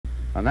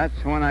And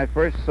that's when I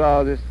first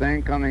saw this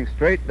thing coming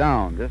straight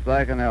down, just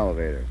like an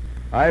elevator.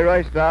 I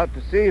rushed out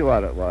to see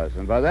what it was,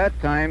 and by that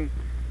time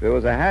there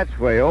was a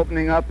hatchway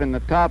opening up in the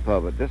top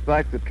of it, just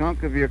like the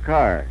trunk of your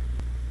car.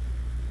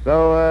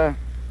 So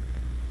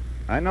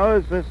I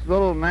noticed this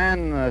little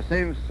man,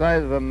 same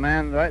size of a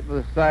man, right to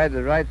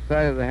the right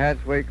side of the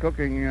hatchway,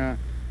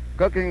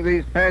 cooking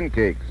these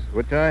pancakes,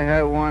 which I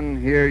have one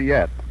here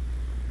yet.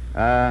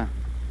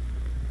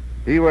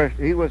 He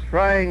was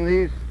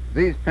frying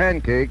these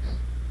pancakes,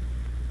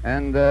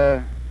 and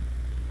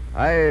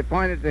I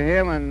pointed to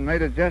him and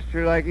made a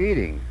gesture like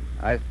eating.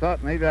 I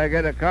thought maybe I'd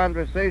get a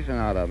conversation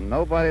out of him.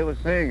 Nobody was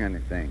saying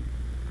anything.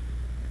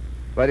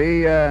 But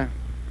he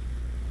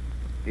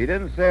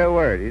didn't say a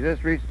word. He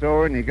just reached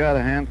over and he got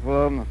a handful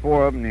of them,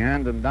 4 of them, and he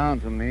handed them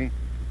down to me.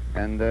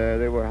 And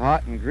they were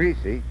hot and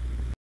greasy.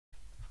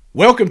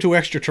 Welcome to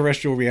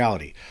Extraterrestrial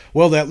Reality.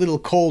 Well, that little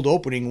cold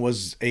opening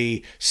was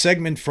a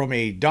segment from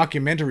a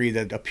documentary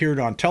that appeared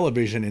on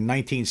television in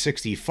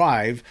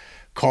 1965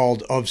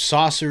 called Of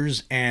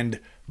Saucers and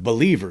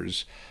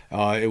Believers.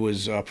 It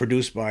was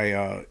produced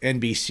by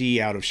NBC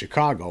out of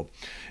Chicago.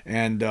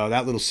 And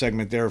that little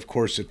segment there, of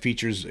course, it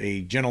features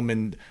a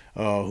gentleman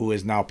who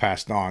has now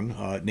passed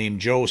on,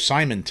 named Joe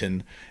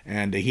Simonton.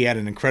 And he had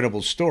an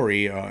incredible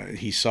story.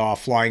 He saw a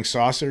flying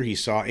saucer, he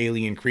saw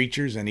alien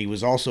creatures, and he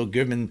was also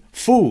given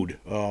food,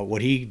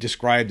 what he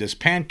described as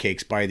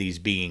pancakes, by these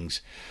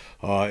beings.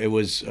 It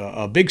was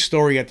a big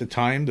story at the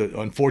time.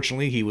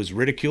 Unfortunately, he was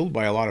ridiculed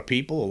by a lot of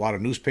people, a lot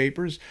of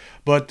newspapers.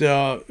 But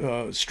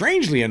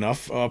strangely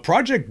enough,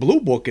 Project Blue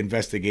Book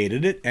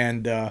investigated it,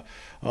 and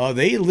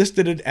they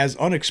listed it as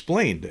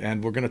unexplained.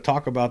 And we're going to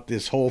talk about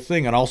this whole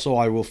thing. And also,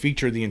 I will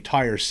feature the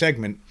entire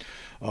segment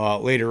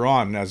later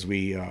on as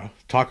we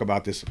talk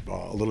about this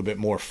a little bit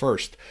more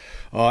first.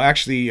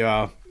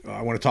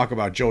 I want to talk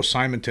about Joe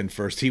Simonton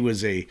first. He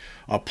was a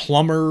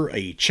plumber,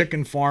 a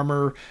chicken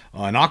farmer,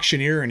 an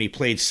auctioneer, and he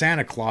played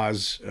Santa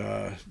Claus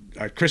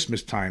at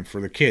Christmas time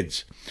for the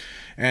kids.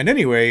 And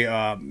anyway,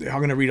 I'm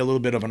going to read a little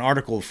bit of an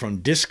article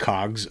from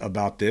Discogs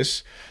about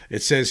this.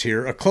 It says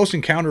here, a close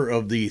encounter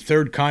of the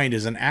third kind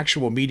is an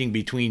actual meeting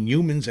between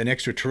humans and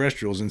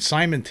extraterrestrials, and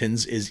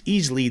Simonton's is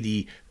easily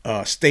the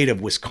state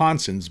of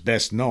Wisconsin's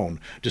best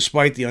known.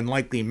 Despite the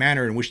unlikely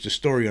manner in which the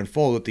story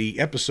unfolded, the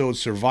episode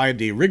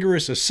survived a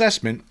rigorous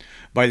assessment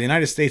by the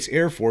United States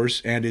Air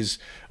Force and is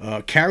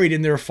carried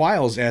in their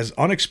files as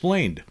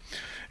unexplained.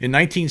 In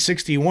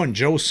 1961,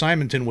 Joe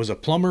Simonton was a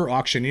plumber,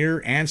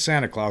 auctioneer, and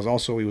Santa Claus.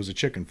 Also, he was a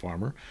chicken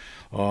farmer.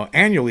 He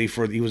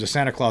was a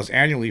Santa Claus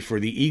annually for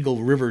the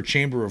Eagle River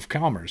Chamber of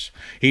Commerce.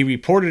 He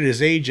reported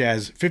his age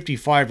as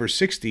 55 or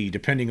 60,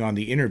 depending on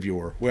the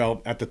interviewer.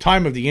 Well, at the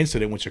time of the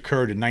incident, which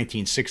occurred in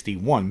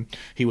 1961,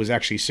 he was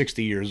actually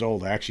 60 years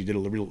old. I actually did a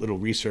little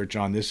research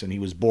on this, and he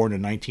was born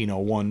in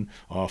 1901,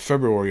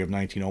 February of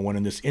 1901,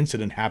 and this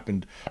incident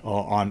happened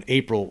on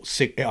April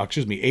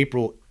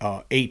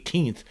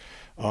 18th.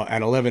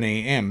 At 11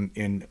 a.m.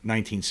 in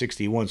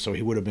 1961, so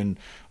he would have been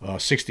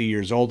 60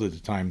 years old at the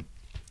time.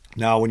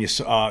 Now, when you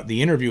saw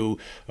the interview,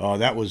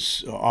 that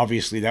was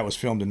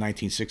filmed in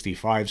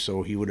 1965,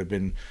 so he would have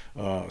been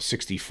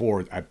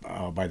 64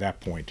 by that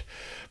point.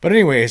 But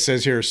anyway, it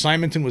says here,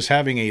 Simonton was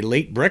having a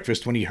late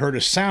breakfast when he heard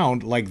a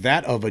sound like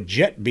that of a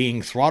jet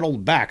being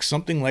throttled back,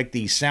 something like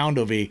the sound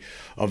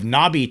of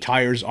knobby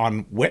tires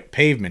on wet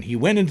pavement. He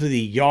went into the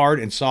yard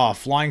and saw a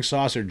flying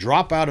saucer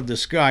drop out of the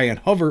sky and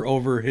hover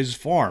over his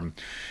farm.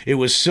 It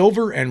was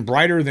silver and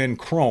brighter than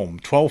chrome,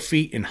 12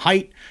 feet in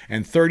height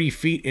and 30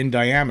 feet in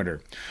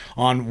diameter.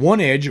 On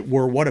one edge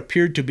were what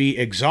appeared to be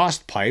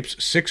exhaust pipes,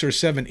 6 or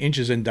 7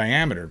 inches in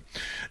diameter.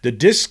 The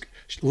disc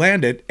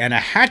landed and a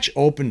hatch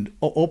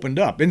opened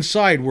up.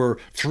 Inside were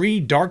 3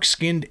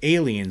 dark-skinned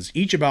aliens,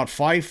 each about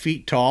 5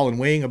 feet tall and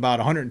weighing about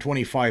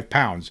 125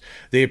 pounds.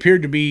 They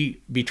appeared to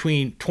be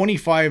between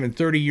 25 and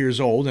 30 years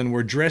old and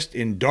were dressed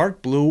in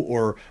dark blue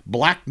or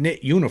black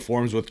knit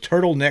uniforms with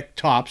turtleneck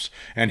tops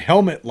and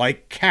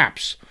helmet-like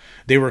caps.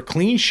 They were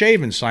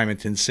clean-shaven,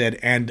 Simonton said,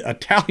 and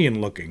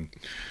Italian-looking.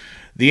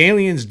 The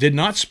aliens did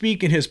not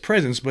speak in his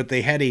presence, but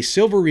they had a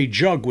silvery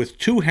jug with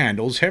 2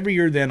 handles,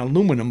 heavier than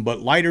aluminum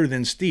but lighter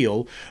than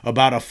steel,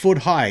 about 1 foot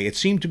high. It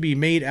seemed to be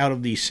made out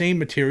of the same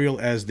material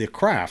as the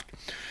craft.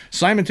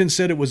 Simonton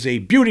said it was a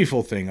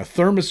beautiful thing, a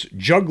thermos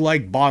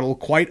jug-like bottle,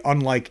 quite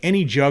unlike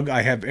any jug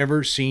I have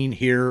ever seen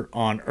here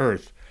on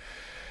Earth.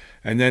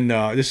 And then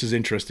this is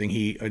interesting.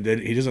 He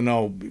doesn't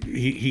know.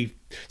 He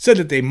said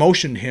that they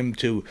motioned him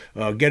to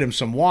get him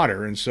some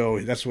water, and so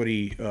that's what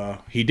he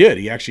did.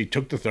 He actually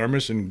took the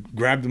thermos and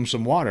grabbed him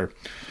some water.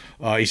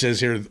 He says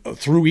here,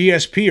 through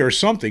ESP or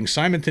something,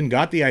 Simonton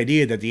got the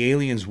idea that the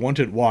aliens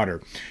wanted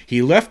water.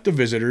 He left the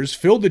visitors,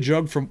 filled the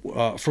jug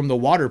from the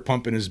water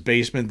pump in his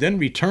basement, then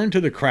returned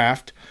to the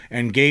craft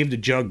and gave the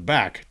jug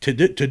back. To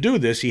do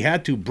this, he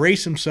had to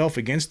brace himself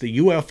against the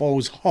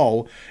UFO's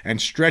hull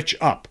and stretch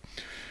up.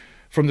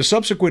 From the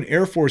subsequent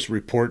Air Force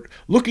report,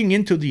 looking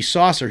into the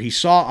saucer, he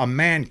saw a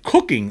man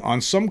cooking on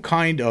some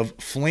kind of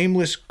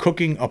flameless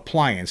cooking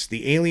appliance.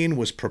 The alien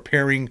was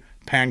preparing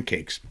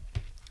pancakes.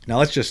 Now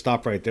let's just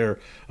stop right there.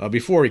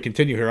 Before we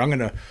continue here, I'm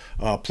going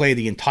to play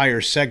the entire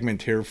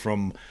segment here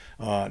from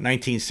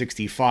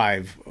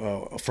 1965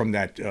 from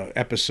that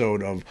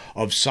episode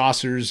of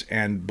Saucers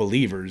and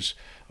Believers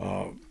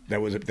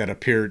that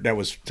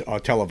was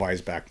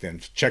televised back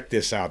then. Check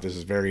this out. This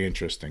is very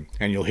interesting,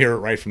 and you'll hear it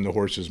right from the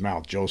horse's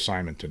mouth. Joe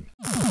Simonton.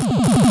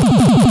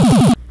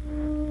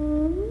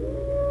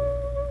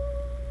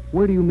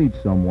 Where do you meet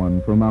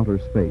someone from outer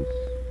space?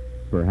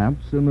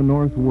 Perhaps in the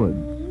North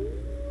Woods.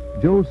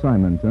 Joe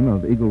Simonton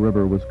of Eagle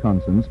River,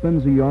 Wisconsin,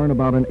 spins a yarn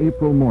about an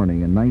April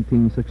morning in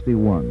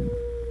 1961.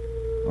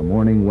 A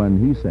morning when,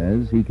 he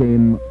says, he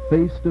came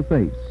face to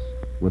face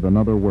with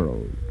another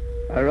world.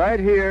 Right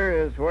here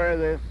is where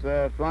this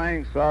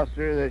flying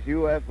saucer, this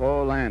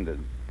UFO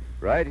landed.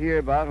 Right here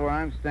about where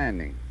I'm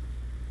standing.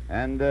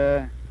 And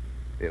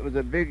it was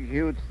a big,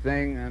 huge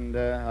thing, and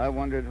I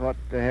wondered what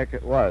the heck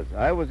it was.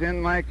 I was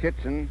in my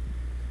kitchen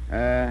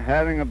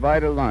having a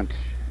bite of lunch.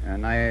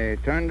 And I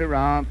turned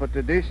around, put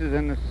the dishes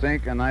in the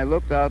sink, and I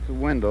looked out the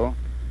window,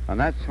 and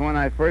that's when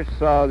I first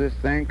saw this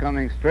thing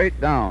coming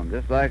straight down,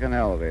 just like an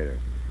elevator.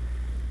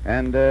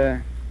 And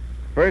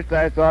first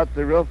I thought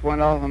the roof went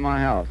off of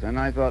my house, and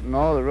I thought,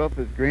 no, the roof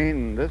is green,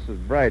 and this is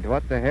bright.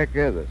 What the heck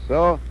is it?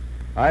 So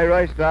I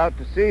rushed out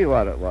to see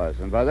what it was,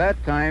 and by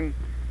that time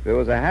there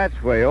was a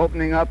hatchway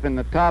opening up in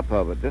the top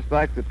of it, just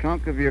like the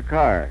trunk of your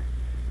car.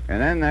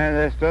 And in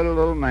there stood a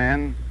little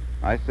man.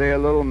 I say a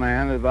little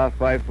man, about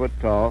 5 foot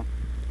tall,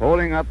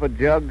 holding up a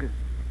jug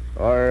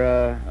or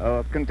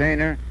a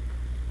container,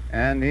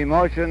 and he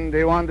motioned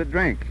he wanted to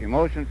drink. He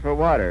motioned for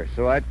water.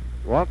 So I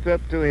walked up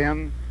to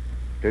him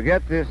to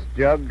get this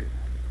jug,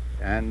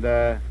 and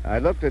I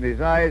looked at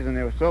his eyes, and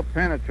they were so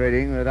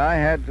penetrating that I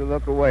had to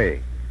look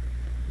away.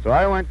 So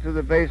I went to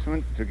the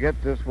basement to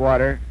get this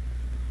water,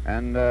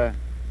 and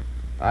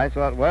I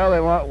thought, well, they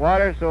want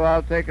water, so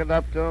I'll take it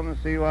up to them and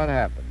see what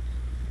happens.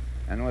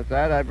 And with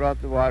that, I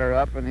brought the water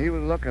up, and he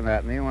was looking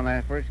at me when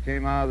I first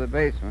came out of the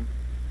basement.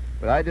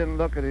 But I didn't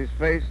look at his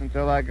face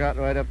until I got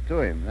right up to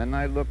him. Then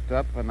I looked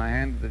up, and I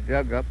handed the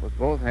jug up with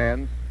both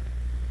hands,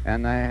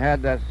 and I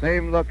had that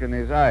same look in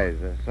his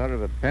eyes, a sort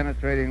of a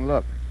penetrating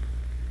look.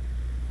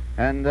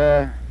 And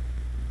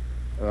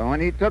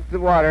when he took the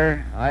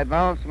water, I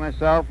balanced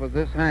myself with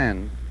this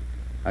hand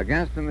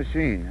against the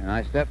machine, and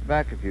I stepped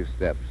back a few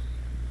steps.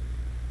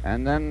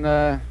 And then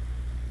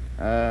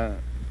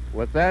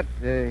with that,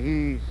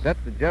 he set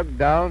the jug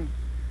down,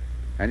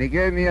 and he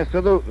gave me a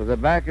salute with the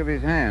back of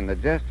his hand, a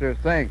gesture of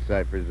thanks,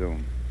 I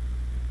presume.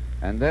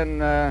 And then,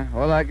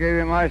 well, I gave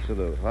him my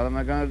salute. What am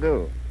I going to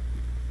do?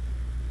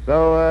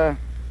 So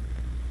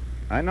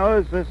I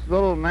noticed this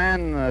little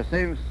man,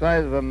 same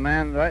size of a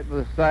man, right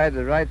by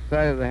the right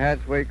side of the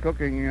hatchway,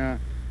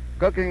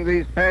 cooking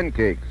these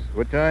pancakes,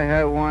 which I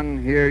have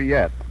one here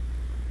yet.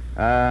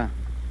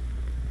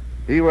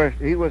 He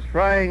was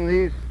frying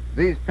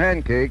these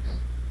pancakes,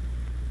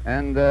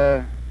 and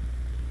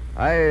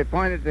I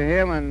pointed to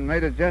him and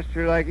made a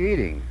gesture like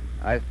eating.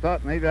 I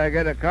thought maybe I'd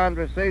get a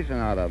conversation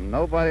out of him.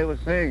 Nobody was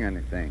saying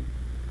anything.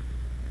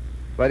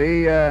 But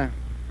he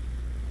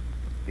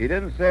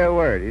didn't say a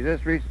word. He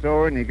just reached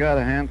over and he got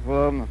a handful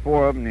of them,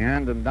 4 of them, and he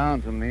handed them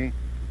down to me.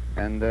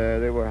 And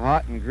they were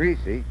hot and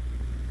greasy.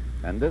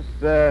 And this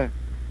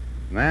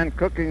man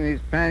cooking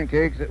these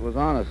pancakes, it was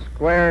on a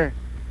square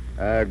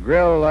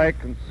grill-like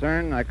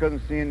concern. I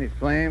couldn't see any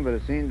flame, but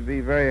it seemed to be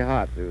very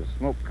hot. There was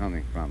smoke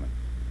coming from it.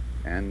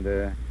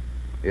 And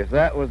if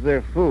that was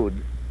their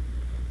food,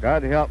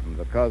 God help them,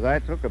 because I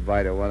took a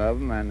bite of one of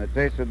them, and it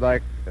tasted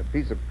like a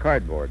piece of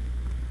cardboard.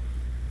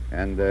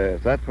 And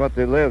if that's what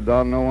they lived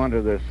on, no wonder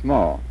they're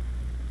small.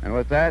 And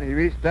with that, he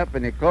reached up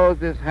and he closed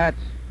this hatch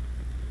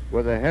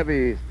with a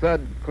heavy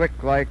thud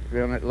click like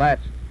when it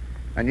latched.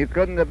 And you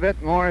couldn't a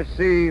bit more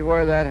see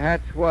where that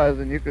hatch was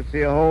than you could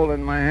see a hole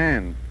in my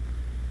hand.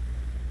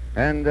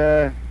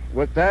 And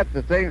with that,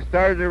 the thing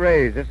started to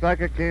raise, just like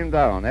it came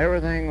down.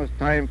 Everything was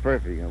timed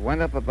perfect. It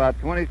went up about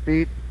 20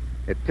 feet.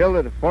 It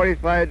tilted at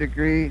 45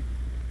 degrees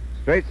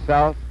straight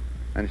south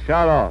and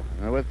shot off.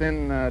 And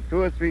within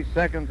 2 or 3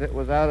 seconds, it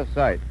was out of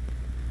sight.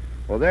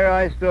 Well, there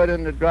I stood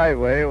in the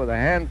driveway with a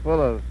handful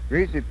of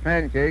greasy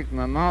pancakes,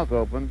 my mouth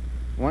open,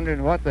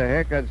 wondering what the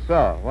heck I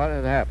saw, what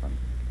had happened.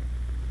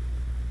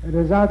 It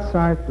is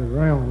outside the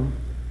realm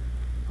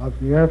of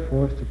the Air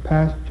Force to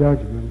pass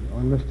judgment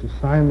on Mr.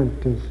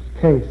 Simonton's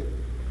case.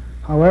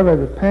 However,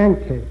 the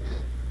pancakes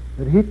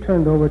that he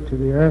turned over to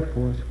the Air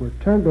Force were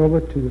turned over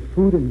to the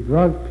Food and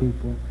Drug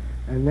people,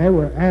 and they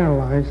were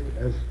analyzed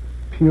as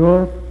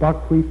pure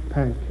buckwheat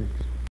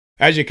pancakes.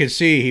 As you can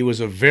see, he was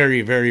a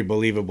very, very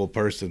believable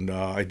person.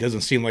 It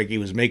doesn't seem like he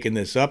was making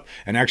this up.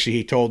 And actually,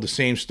 he told the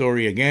same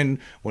story again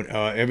when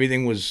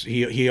everything was.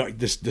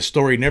 The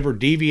story never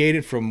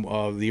deviated from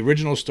the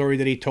original story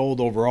that he told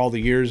over all the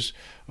years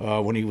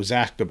when he was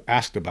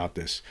asked about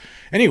this.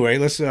 Anyway,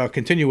 let's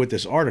continue with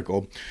this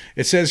article.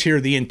 It says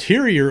here, the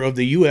interior of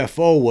the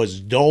UFO was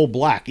dull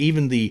black,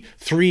 even the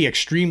 3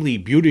 extremely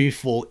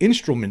beautiful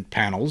instrument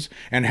panels,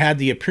 and had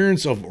the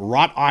appearance of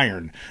wrought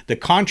iron. The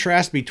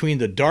contrast between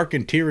the dark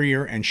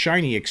interior and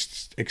shiny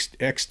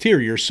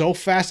exterior so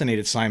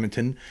fascinated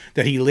Simonton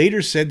that he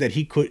later said that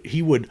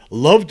he would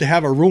love to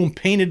have a room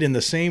painted in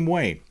the same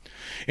way.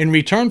 In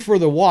return for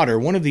the water,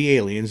 one of the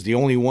aliens, the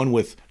only one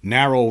with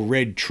narrow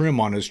red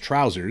trim on his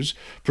trousers,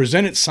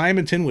 presented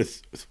Simonton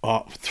with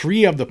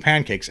 3 of the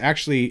pancakes.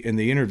 Actually, in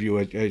the interview,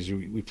 as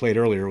we played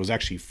earlier, it was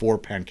actually 4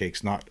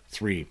 pancakes, not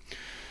 3.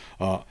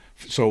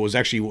 So it was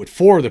actually with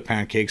 4 of the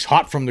pancakes,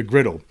 hot from the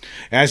griddle.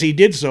 As he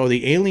did so,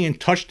 the alien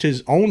touched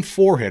his own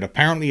forehead,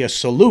 apparently a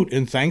salute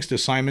in thanks to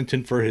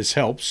Simonton for his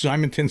help.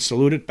 Simonton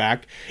saluted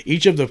back.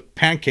 Each of the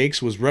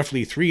pancakes was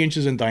roughly 3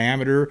 inches in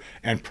diameter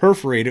and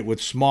perforated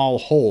with small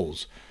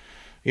holes.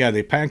 Yeah,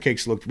 the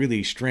pancakes looked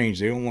really strange.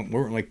 They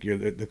weren't like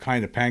the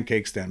kind of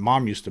pancakes that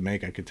Mom used to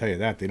make, I could tell you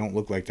that. They don't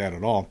look like that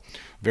at all.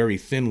 Very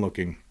thin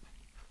looking.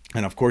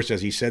 And of course,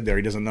 as he said there,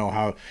 he doesn't know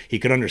how he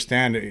could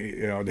understand.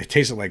 They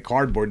tasted like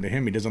cardboard to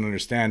him. He doesn't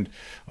understand.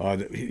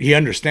 He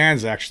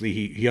understands actually.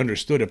 He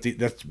understood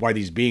that's why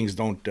these beings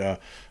don't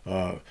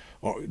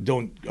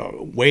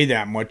weigh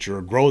that much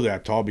or grow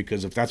that tall,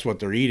 because if that's what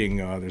they're eating,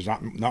 there's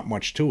not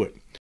much to it.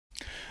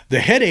 The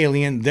head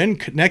alien then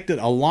connected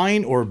a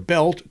line or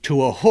belt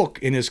to a hook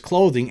in his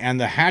clothing, and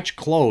the hatch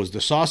closed.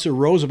 The saucer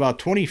rose about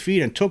 20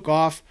 feet and took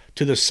off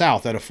to the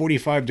south at a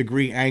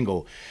 45-degree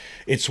angle.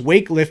 Its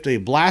wake lifted a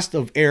blast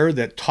of air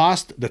that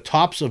tossed the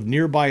tops of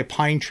nearby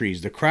pine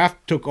trees. The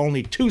craft took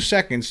only 2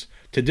 seconds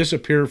to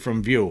disappear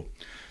from view.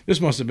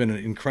 This must have been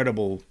an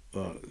incredible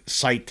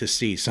sight to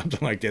see, something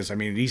like this. I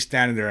mean, he's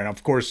standing there, and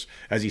of course,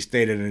 as he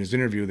stated in his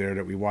interview there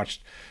that we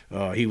watched,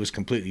 he was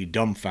completely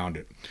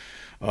dumbfounded.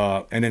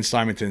 And then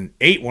Simonton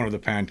ate one of the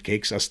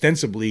pancakes,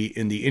 ostensibly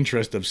in the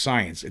interest of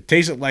science. It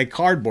tasted like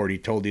cardboard, he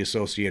told the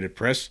Associated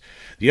Press.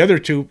 The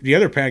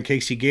other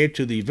pancakes he gave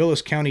to the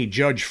Vilas County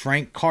Judge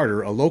Frank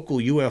Carter, a local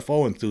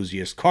UFO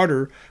enthusiast.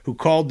 Carter, who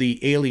called the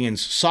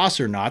aliens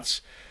saucer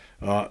knots,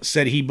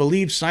 said he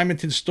believed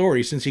Simonton's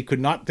story since he could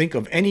not think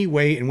of any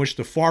way in which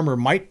the farmer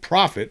might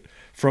profit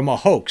from a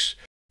hoax.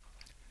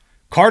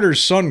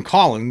 Carter's son,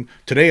 Colin,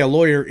 today a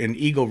lawyer in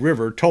Eagle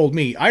River, told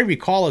me, "I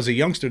recall as a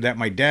youngster that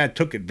my dad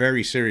took it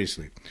very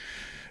seriously."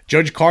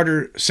 Judge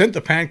Carter sent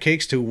the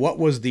pancakes to what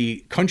was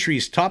the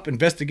country's top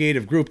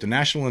investigative group, the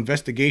National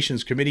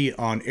Investigations Committee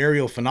on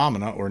Aerial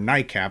Phenomena, or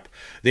NICAP.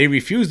 They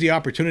refused the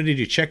opportunity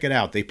to check it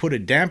out. They put a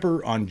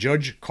damper on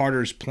Judge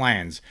Carter's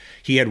plans.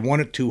 He had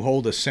wanted to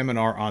hold a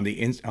seminar on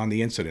the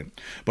incident.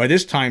 By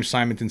this time,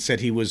 Simonton said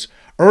he was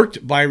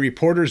irked by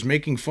reporters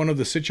making fun of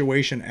the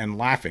situation and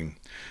laughing.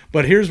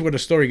 But here's where the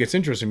story gets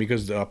interesting,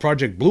 because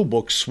Project Blue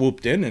Book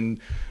swooped in, and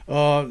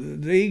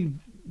they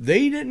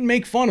didn't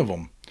make fun of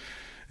him.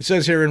 It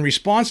says here, in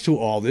response to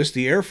all this,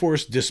 the Air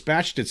Force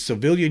dispatched its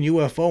civilian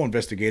UFO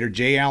investigator,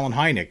 J. Allen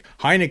Hynek.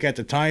 Hynek at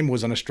the time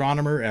was an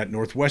astronomer at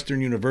Northwestern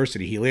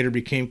University. He later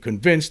became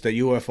convinced that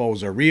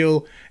UFOs are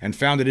real and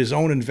founded his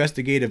own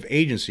investigative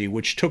agency,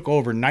 which took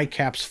over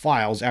NICAP's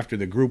files after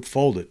the group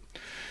folded.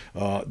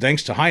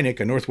 Thanks to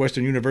Hynek, a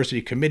Northwestern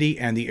University committee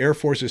and the Air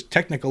Force's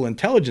Technical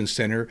Intelligence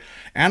Center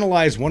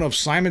analyzed one of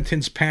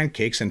Simonton's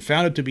pancakes and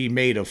found it to be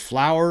made of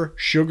flour,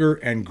 sugar,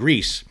 and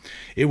grease.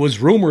 It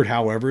was rumored,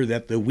 however,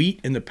 that the wheat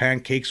in the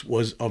pancakes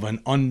was of an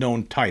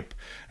unknown type.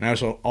 And I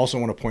also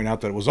want to point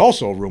out that it was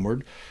also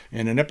rumored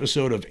in an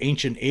episode of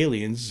Ancient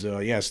Aliens,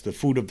 yes, the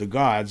food of the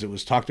gods, it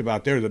was talked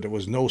about there that there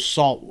was no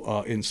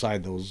salt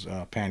inside those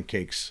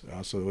pancakes.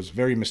 So it was a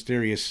very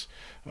mysterious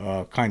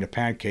kind of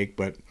pancake,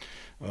 but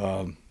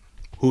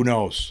who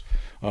knows?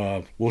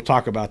 We'll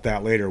talk about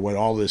that later, what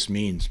all this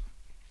means.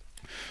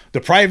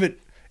 The private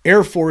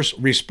Air Force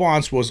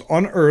response was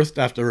unearthed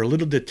after a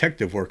little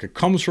detective work. It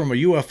comes from a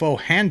UFO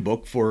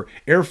handbook for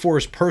Air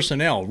Force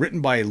personnel,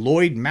 written by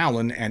Lloyd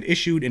Mallon and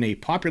issued in a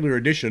popular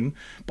edition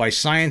by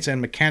Science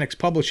and Mechanics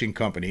Publishing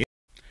Company.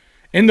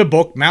 In the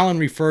book, Mallon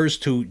refers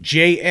to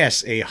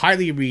J.S., a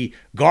highly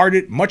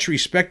regarded, much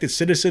respected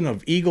citizen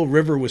of Eagle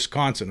River,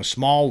 Wisconsin, a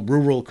small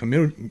rural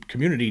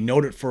community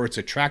noted for its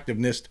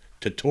attractiveness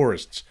to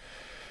tourists.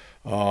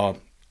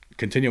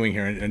 Continuing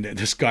here, and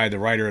this guy, the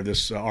writer of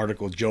this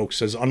article, jokes,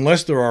 says,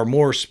 unless there are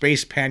more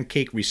space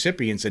pancake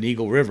recipients in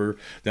Eagle River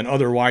than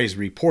otherwise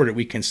reported,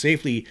 we can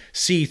safely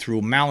see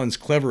through Mallon's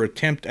clever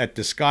attempt at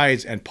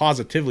disguise and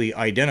positively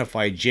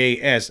identify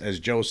J.S. as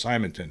Joe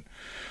Simonton.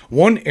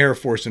 One Air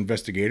Force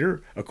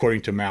investigator,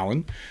 according to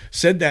Mallon,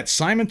 said that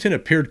Simonton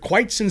appeared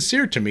quite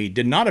sincere to me,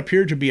 did not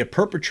appear to be a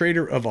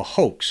perpetrator of a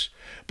hoax.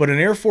 But an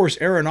Air Force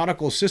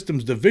Aeronautical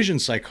Systems Division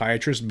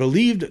psychiatrist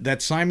believed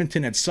that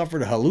Simonton had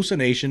suffered a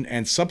hallucination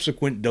and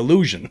subsequent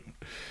delusion.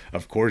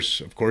 Of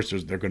course,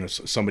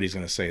 somebody's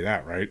gonna say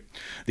that, right?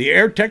 The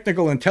Air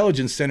Technical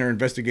Intelligence Center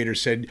investigator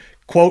said,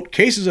 quote,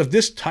 cases of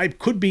this type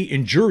could be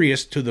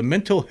injurious to the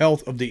mental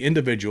health of the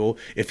individual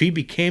if he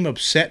became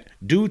upset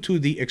due to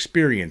the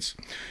experience.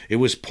 It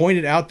was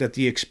pointed out that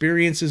the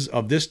experiences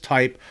of this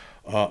type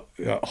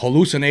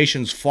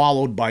hallucinations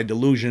followed by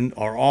delusion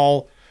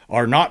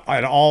are not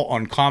at all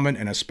uncommon,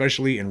 and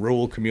especially in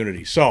rural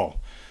communities. So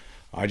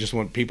I just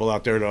want people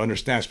out there to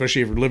understand,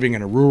 especially if you're living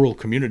in a rural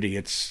community,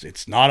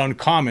 it's not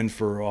uncommon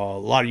for a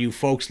lot of you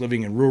folks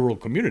living in rural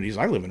communities.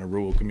 I live in a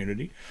rural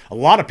community. A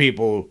lot of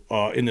people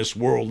in this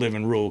world live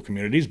in rural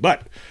communities,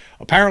 but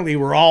apparently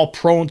we're all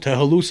prone to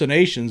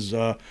hallucinations,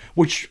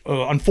 which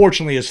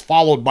unfortunately is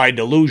followed by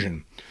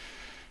delusion.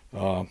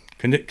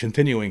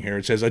 Continuing here,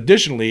 it says,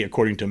 additionally,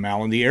 according to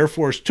Mallon, the Air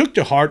Force took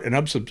to heart an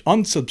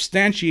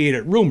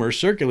unsubstantiated rumor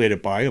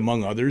circulated by,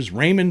 among others,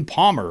 Raymond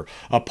Palmer,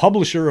 a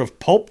publisher of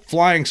pulp,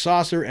 flying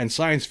saucer, and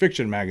science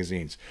fiction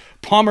magazines.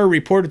 Palmer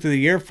reported to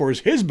the Air Force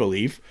his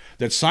belief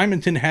that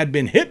Simonton had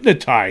been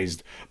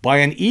hypnotized by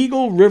an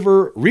Eagle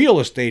River real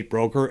estate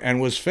broker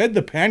and was fed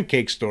the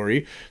pancake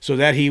story so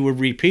that he would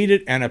repeat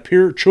it and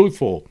appear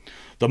truthful.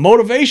 The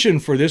motivation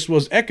for this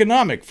was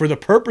economic, for the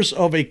purpose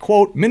of a,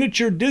 quote,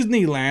 miniature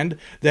Disneyland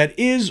that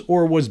is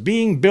or was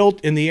being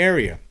built in the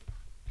area.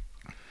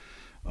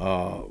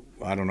 I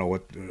don't know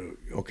what,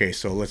 okay,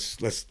 so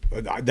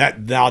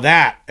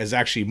that is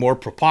actually more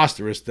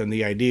preposterous than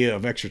the idea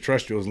of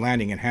extraterrestrials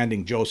landing and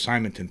handing Joe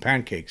Simonton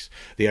pancakes.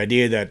 The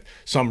idea that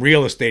some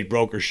real estate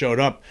broker showed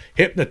up,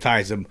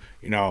 hypnotized him,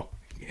 you know,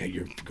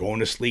 you're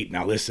going to sleep,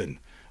 now listen,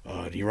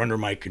 you're under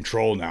my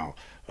control now.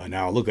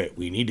 Now look at,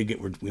 we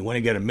want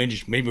to get a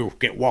midget, maybe we'll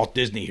get Walt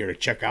Disney here to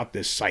check out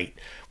this site.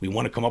 We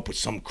want to come up with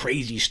some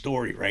crazy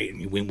story, right?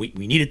 And we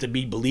need it to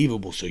be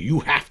believable, so you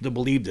have to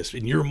believe this.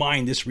 In your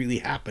mind, this really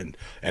happened.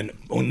 And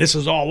when this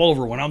is all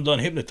over, when I'm done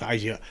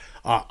hypnotizing you,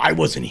 I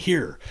wasn't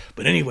here.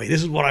 But anyway,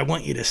 this is what I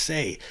want you to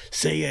say.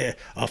 Say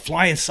a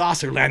flying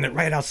saucer landed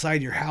right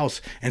outside your house,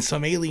 and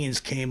some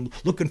aliens came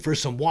looking for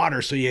some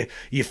water, so you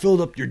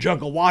filled up your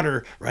jug of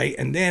water, right?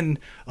 And then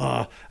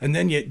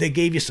they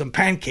gave you some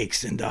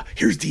pancakes, and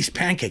here's these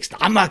pancakes. Now,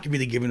 I'm not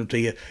really giving them to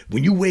you.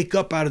 When you wake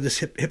up out of this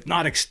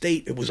hypnotic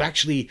state, it was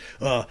actually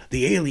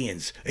the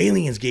aliens.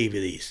 Aliens gave you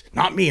these,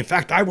 not me. In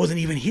fact, I wasn't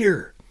even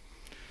here.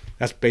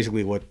 That's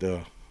basically what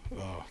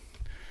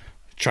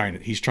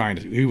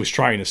he was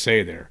trying to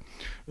say there,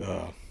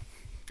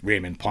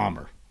 Raymond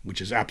Palmer,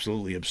 which is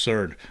absolutely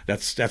absurd.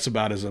 That's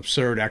about as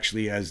absurd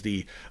actually as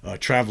the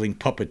traveling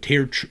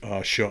puppeteer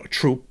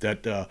troupe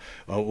that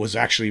was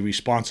actually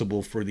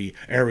responsible for the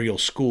Ariel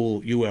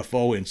School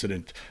UFO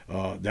incident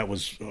that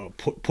was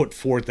put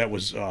forth, that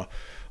was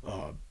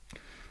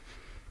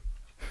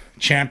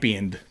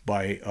championed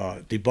by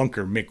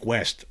debunker Mick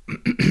West.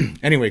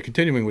 Anyway,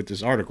 continuing with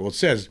this article, it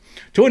says,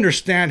 to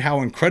understand how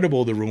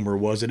incredible the rumor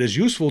was, it is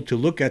useful to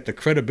look at the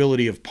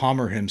credibility of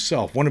Palmer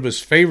himself. One of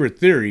his favorite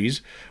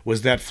theories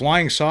was that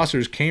flying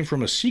saucers came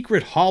from a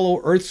secret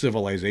hollow Earth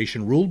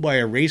civilization ruled by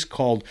a race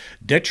called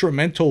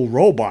detrimental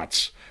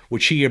robots,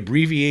 which he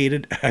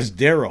abbreviated as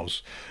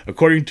Deros.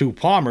 According to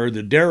Palmer,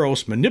 the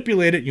Deros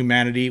manipulated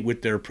humanity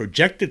with their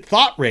projected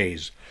thought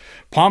rays.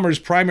 Palmer's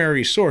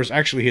primary source,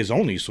 actually his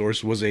only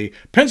source, was a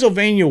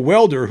Pennsylvania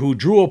welder who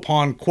drew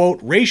upon, quote,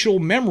 racial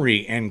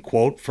memory, end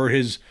quote, for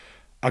his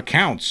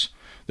accounts.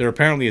 There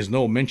apparently is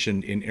no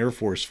mention in Air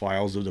Force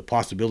files of the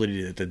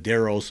possibility that the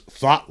Deros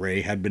thought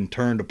ray had been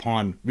turned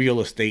upon real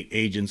estate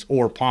agents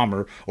or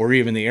Palmer or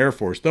even the Air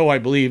Force, though I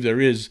believe there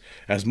is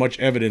as much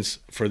evidence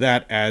for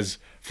that as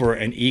for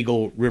an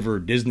Eagle River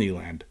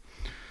Disneyland.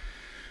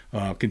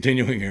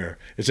 Continuing here,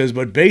 it says,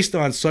 but based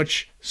on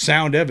such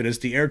sound evidence,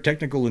 the Air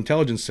Technical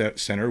Intelligence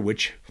Center,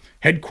 which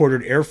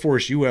headquartered Air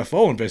Force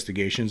UFO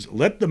investigations,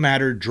 let the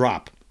matter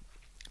drop.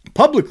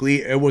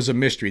 Publicly, it was a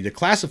mystery. The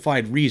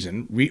classified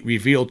reason,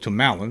 revealed to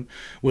Mallon,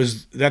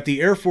 was that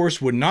the Air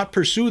Force would not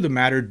pursue the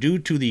matter due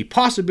to the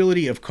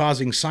possibility of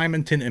causing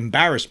Simonton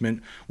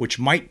embarrassment, which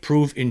might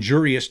prove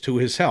injurious to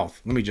his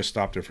health. Let me just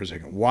stop there for a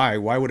second. Why?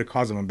 Why would it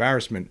cause him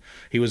embarrassment?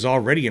 He was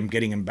already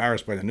getting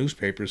embarrassed by the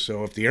newspapers,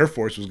 so if the Air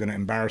Force was going to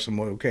embarrass him,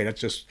 well, okay,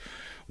 that's just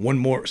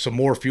some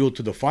more fuel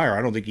to the fire.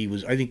 I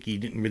think he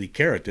didn't really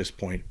care at this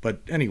point.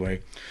 But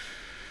anyway,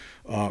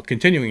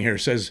 continuing here,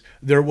 says,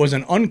 there was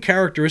an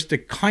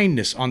uncharacteristic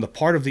kindness on the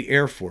part of the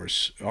Air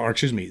Force,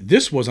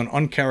 this was an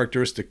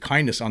uncharacteristic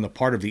kindness on the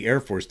part of the Air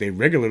Force. They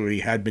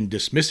regularly had been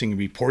dismissing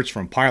reports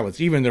from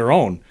pilots, even their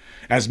own,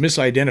 as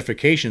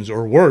misidentifications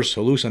or worse,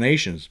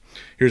 hallucinations.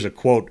 Here's a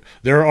quote,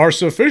 there are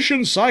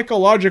sufficient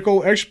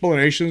psychological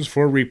explanations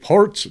for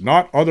reports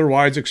not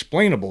otherwise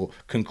explainable,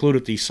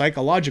 concluded the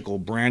psychological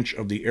branch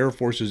of the Air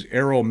Force's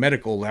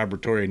Aeromedical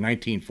Laboratory in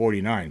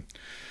 1949.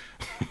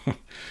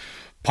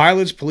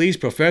 Pilots, police,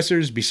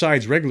 professors,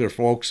 besides regular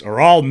folks, are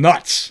all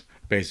nuts.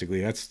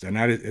 Basically, that's what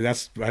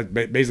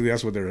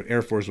the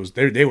Air Force was.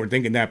 They were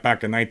thinking that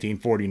back in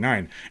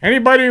 1949.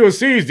 Anybody who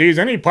sees these,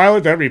 any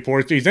pilot that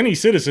reports these, any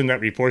citizen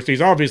that reports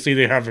these, obviously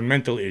they have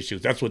mental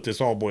issues. That's what this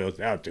all boils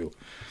down to.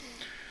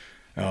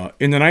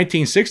 In the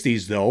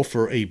 1960s, though,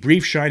 for a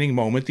brief shining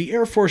moment, the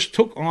Air Force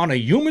took on a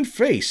human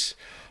face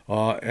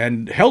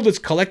and held its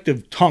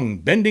collective tongue,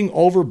 bending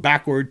over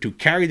backward to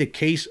carry the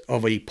case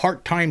of a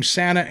part-time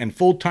Santa and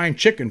full-time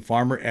chicken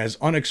farmer as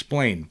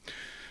unexplained.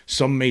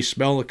 Some may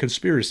smell a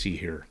conspiracy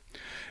here.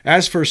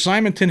 As for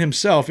Simonton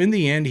himself, in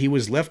the end, he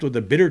was left with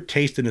a bitter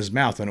taste in his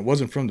mouth, and it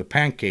wasn't from the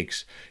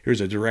pancakes.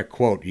 Here's a direct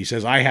quote. He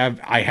says, I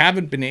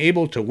haven't been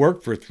able to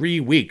work for 3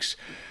 weeks.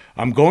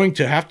 I'm going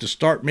to have to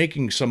start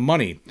making some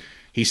money.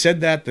 He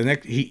said that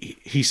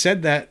he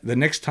said that the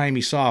next time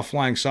he saw a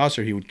flying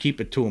saucer, he would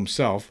keep it to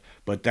himself,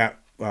 but that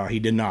he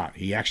did not.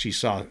 He actually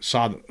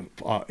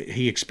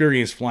he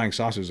experienced flying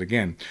saucers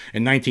again.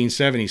 In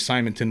 1970,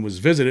 Simonton was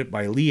visited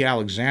by Lee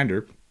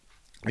Alexander,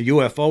 a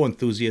UFO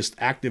enthusiast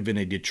active in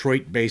a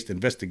Detroit-based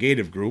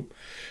investigative group.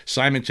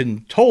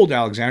 Simonton told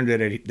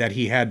Alexander that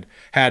he had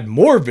had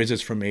more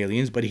visits from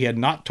aliens, but he had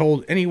not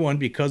told anyone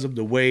because of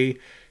the way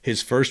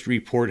his first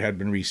report had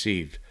been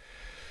received.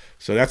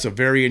 So that's a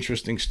very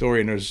interesting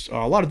story, and there's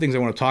a lot of things I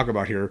want to talk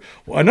about here.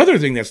 Well, another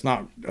thing that's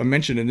not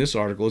mentioned in this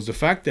article is the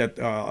fact that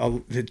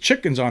the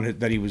chickens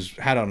that he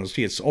had on his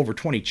feet, it's over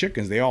 20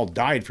 chickens, they all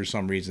died for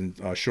some reason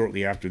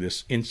shortly after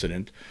this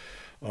incident.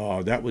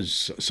 That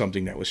was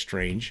something that was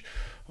strange.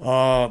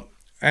 And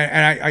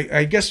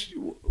I guess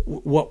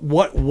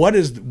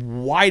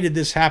why did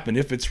this happen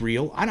if it's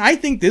real? And I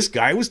think this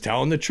guy was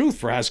telling the truth,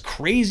 for as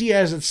crazy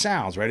as it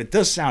sounds, right? It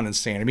does sound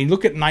insane. I mean,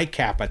 look at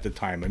Nightcap at the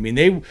time. I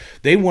mean,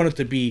 they wanted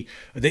to be,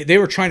 they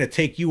were trying to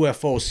take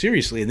UFOs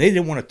seriously, and they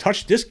didn't want to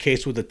touch this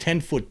case with a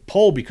 10-foot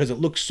pole because it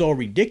looks so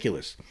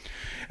ridiculous.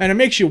 And it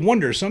makes you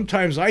wonder,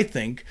 sometimes I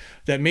think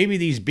that maybe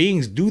these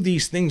beings do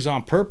these things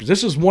on purpose.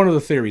 This is one of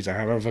the theories I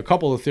have. I have a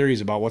couple of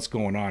theories about what's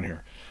going on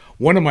here.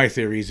 One of my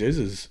theories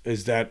is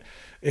that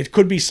it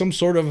could be some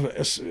sort of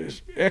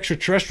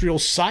extraterrestrial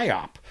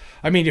psyop.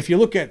 I mean, if you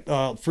look at,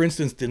 for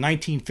instance, the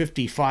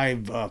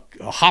 1955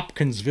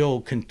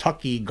 Hopkinsville,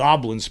 Kentucky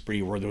goblin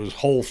spree, where the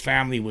whole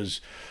family was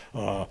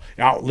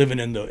out living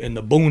in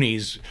the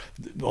boonies,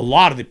 a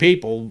lot of the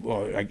people,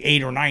 like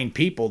 8 or 9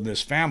 people in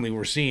this family,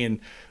 were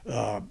seeing.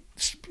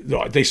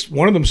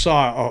 One of them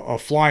saw a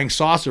flying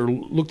saucer,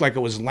 looked like it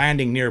was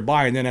landing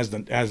nearby, and then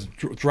as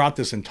throughout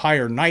this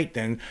entire night,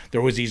 then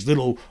there was these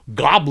little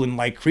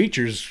goblin-like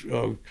creatures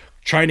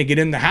trying to get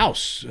in the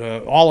house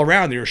all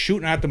around. They were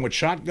shooting at them with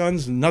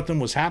shotguns, and nothing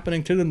was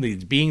happening to them.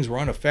 These beings were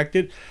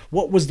unaffected.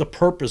 What was the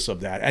purpose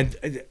of that?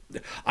 And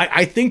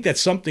I think that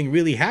something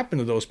really happened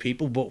to those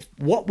people, but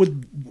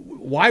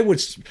why would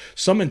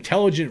some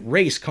intelligent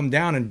race come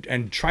down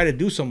and try to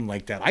do something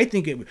like that? I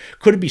think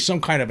could be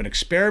some kind of an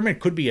experiment,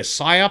 could be a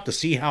psyop to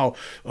see how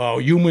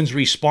humans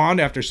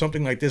respond after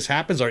something like this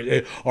happens,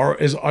 or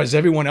is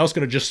everyone else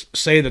going to just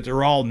say that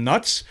they're all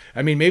nuts?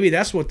 I mean, maybe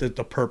that's what the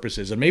purpose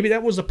is, and maybe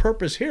that was the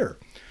purpose here.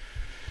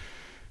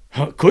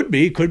 Could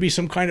be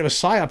some kind of a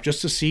psyop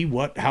just to see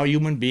how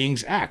human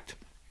beings act.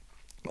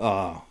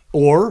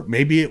 Or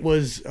maybe it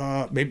was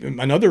maybe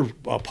another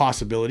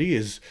possibility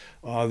is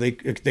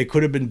they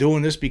could have been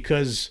doing this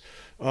because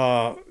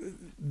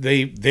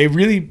they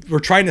really were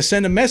trying to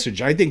send a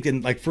message. I think,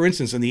 for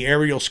instance, in the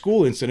Ariel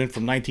School incident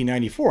from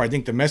 1994, I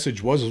think the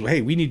message was,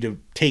 hey, we need to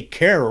take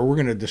care or we're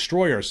going to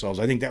destroy ourselves.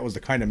 I think that was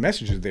the kind of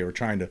messages they were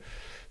trying to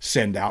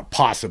send out,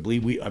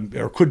 possibly.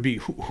 Or could be,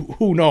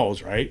 who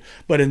knows, right?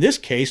 But in this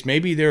case,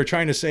 maybe they're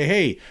trying to say,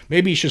 hey,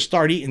 maybe you should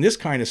start eating this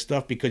kind of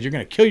stuff because you're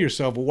going to kill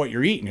yourself with what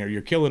you're eating here.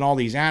 You're killing all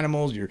these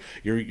animals. You're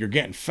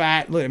getting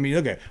fat. I mean,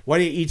 look at, why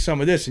don't you eat some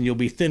of this and you'll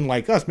be thin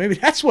like us? Maybe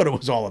that's what it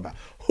was all about.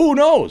 Who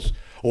knows?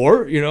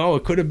 Or,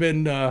 it could have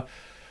been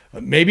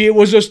maybe it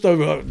was just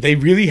they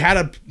really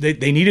had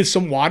they needed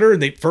some water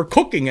for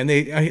cooking, and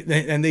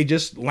they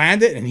just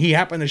landed, and he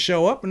happened to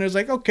show up, and it's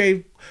like,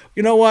 okay,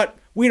 you know what?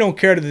 We don't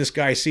care that this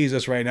guy sees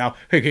us right now.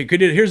 Hey,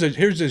 here's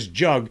this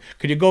jug.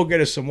 Could you go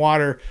get us some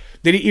water?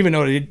 They didn't even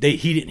know he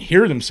didn't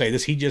hear them say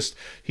this.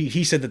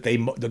 He said that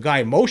the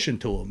guy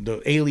motioned to him.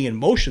 The alien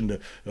motioned to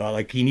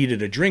like he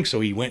needed a drink, so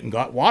he went and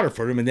got water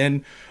for him, and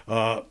then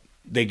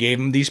they gave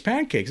him these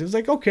pancakes. It's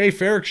like, okay,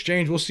 fair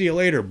exchange. We'll see you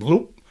later.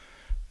 Bloop.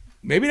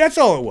 Maybe that's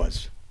all it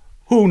was.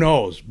 Who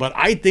knows? But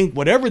I think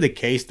whatever the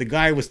case, the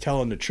guy was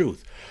telling the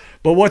truth.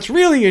 But what's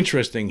really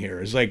interesting here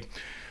is, like,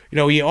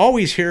 you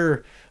always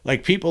hear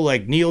like people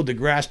like Neil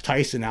deGrasse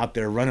Tyson out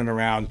there running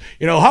around,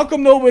 how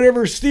come nobody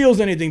ever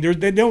steals anything?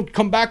 They don't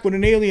come back with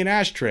an alien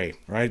ashtray,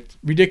 right?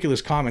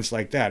 Ridiculous comments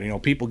like that.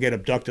 People get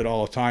abducted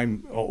all the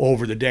time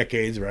over the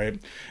decades, right?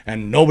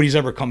 And nobody's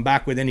ever come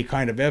back with any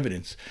kind of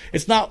evidence.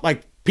 It's not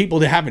like people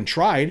that haven't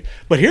tried,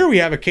 but here we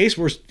have a case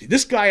where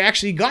this guy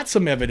actually got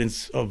some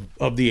evidence of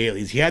the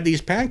aliens. He had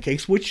these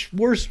pancakes, which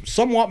were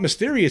somewhat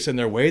mysterious in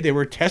their way. They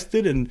were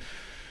tested, and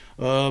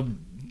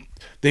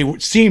they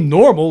seemed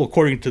normal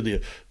according to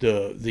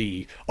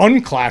the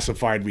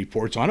unclassified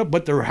reports on it.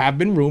 But there have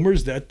been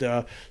rumors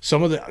that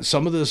some of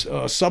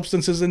the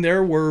substances in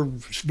there were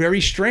very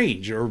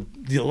strange, or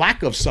the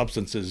lack of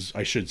substances,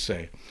 I should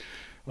say,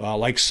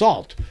 like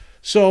salt.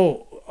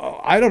 So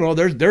I don't know.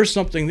 There's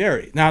something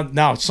there.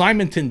 Now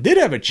Simonton did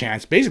have a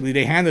chance. Basically,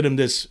 they handed him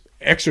this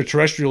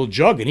extraterrestrial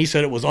jug, and he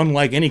said it was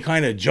unlike any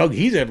kind of jug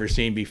he's ever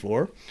seen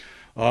before.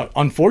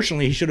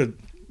 Unfortunately, he should have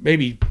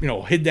maybe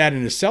hid that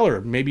in his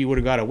cellar. Maybe he would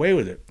have got away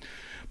with it.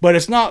 But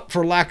it's not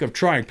for lack of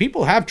trying.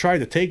 People have tried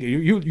to take it.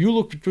 You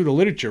look through the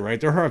literature, right?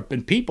 There have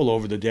been people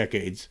over the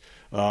decades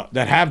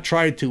that have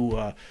tried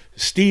to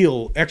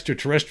steal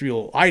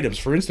extraterrestrial items.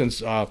 For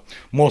instance,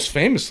 most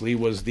famously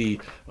was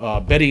the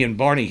Betty and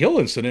Barney Hill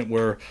incident,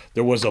 where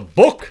there was a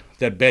book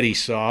that Betty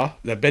saw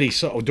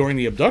during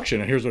the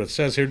abduction. And here's what it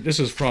says here. This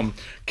is from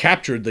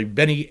Captured, the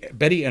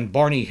Betty and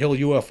Barney Hill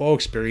UFO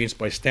Experience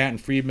by Stanton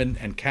Friedman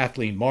and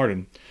Kathleen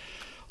Martin.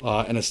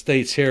 And it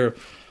states here,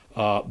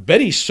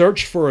 Betty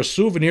searched for a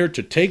souvenir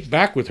to take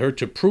back with her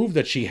to prove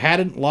that she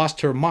hadn't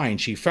lost her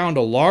mind. She found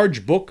a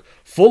large book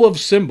full of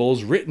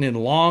symbols written in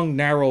long,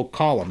 narrow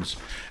columns.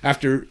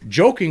 After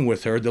joking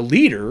with her, the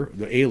leader,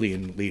 the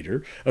alien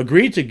leader,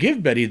 agreed to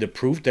give Betty the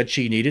proof that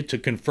she needed to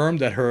confirm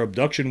that her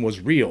abduction was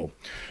real.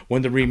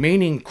 When the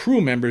remaining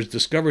crew members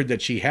discovered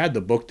that she had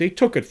the book, they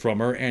took it from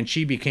her, and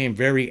she became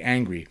very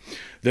angry.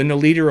 Then the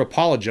leader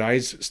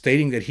apologized,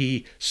 stating that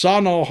he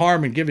saw no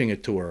harm in giving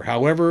it to her.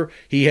 However,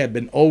 he had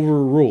been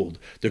overruled.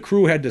 The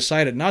crew had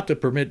decided not to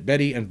permit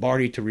Betty and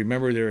Barney to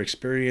remember their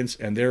experience,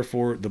 and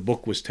therefore the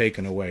book was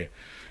taken away.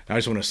 I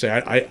just want to say,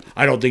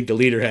 I don't think the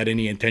leader had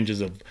any intentions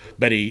of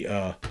Betty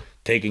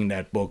taking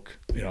that book,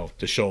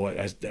 to show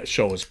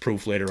as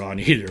proof later on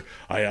either.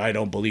 I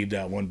don't believe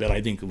that one bit.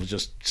 I think it was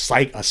just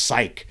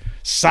psych.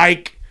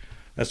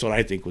 That's what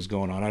I think was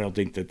going on. I don't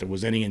think that there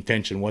was any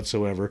intention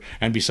whatsoever.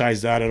 And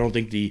besides that, I don't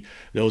think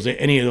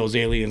any of those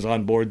aliens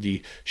on board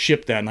the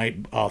ship that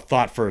night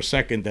thought for a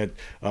second that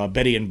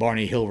Betty and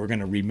Barney Hill were going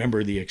to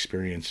remember the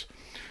experience.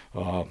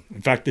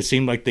 In fact, it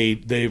seemed like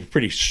they were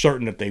pretty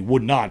certain that they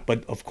would not.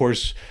 But of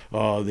course,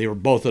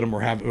 both of them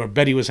were having.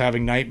 Betty was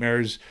having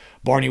nightmares.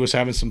 Barney was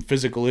having some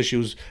physical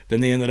issues.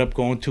 Then they ended up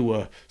going to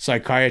a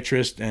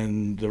psychiatrist,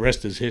 and the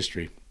rest is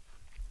history.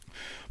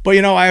 But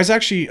I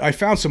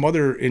found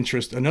another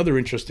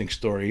interesting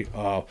story.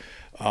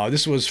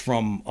 This was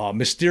from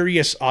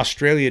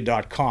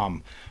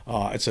MysteriousAustralia.com.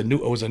 It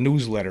was a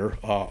newsletter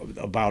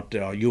about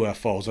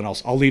UFOs, and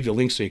I'll leave the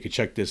link so you can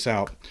check this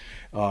out.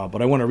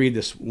 But I want to read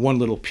this one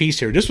little piece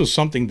here. This was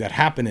something that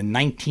happened in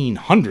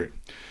 1900.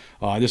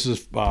 This is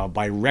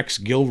by Rex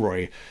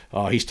Gilroy.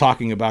 He's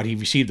talking about he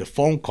received a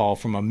phone call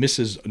from a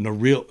Mrs.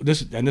 Norell.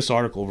 This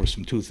article was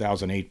from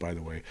 2008, by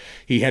the way.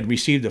 He had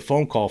received a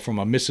phone call from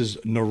a Mrs.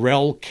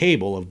 Norell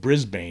Cable of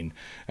Brisbane,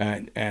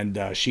 and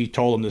she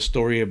told him the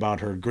story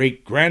about her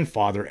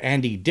great-grandfather,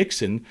 Andy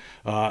Dixon,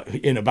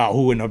 in about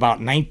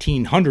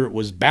 1900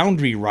 was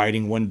boundary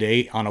riding one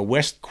day on a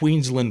West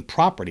Queensland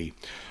property.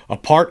 A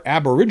part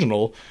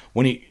Aboriginal,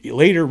 when he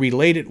later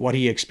related what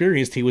he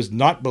experienced, he was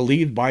not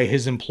believed by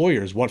his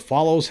employers. What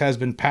follows has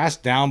been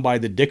passed down by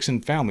the Dixon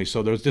family.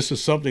 So this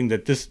is something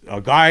that a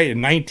guy in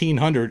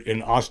 1900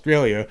 in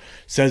Australia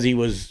says he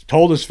was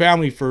told his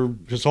family for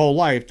his whole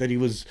life that he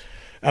was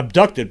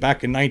abducted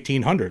back in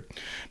 1900.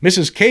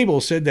 Mrs.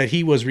 Cable said that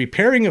he was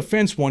repairing a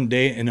fence one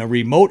day in a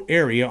remote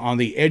area on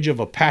the edge of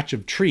a patch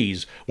of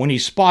trees when he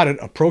spotted,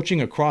 approaching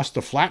across the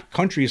flat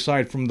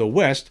countryside from the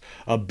west,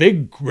 a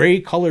big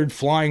gray-colored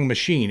flying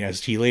machine,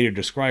 as he later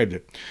described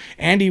it.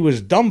 Andy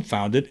was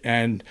dumbfounded,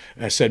 and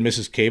said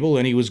Mrs. Cable,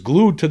 and he was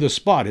glued to the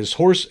spot. His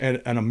horse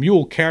and a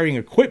mule carrying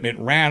equipment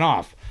ran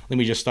off. Let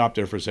me just stop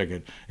there for a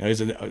second. I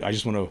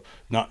just want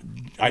to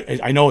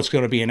I know it's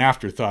going to be an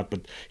afterthought,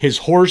 but his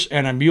horse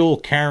and a mule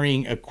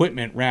carrying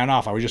equipment ran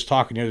off. I was just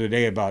talking the other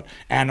day about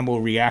animal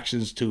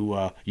reactions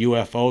to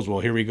UFOs. Well,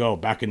 here we go.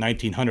 Back in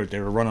 1900, they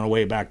were running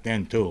away back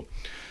then too.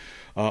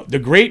 The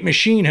great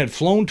machine had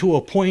flown to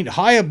a point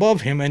high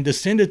above him and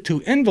descended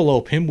to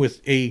envelope him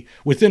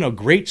within a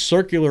great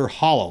circular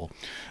hollow.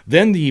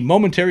 Then the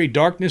momentary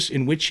darkness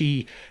in which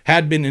he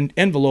had been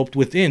enveloped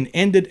within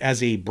ended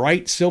as a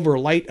bright silver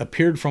light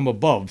appeared from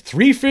above.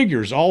 3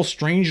 figures, all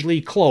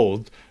strangely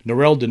clothed.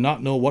 Norell did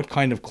not know what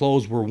kind of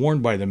clothes were worn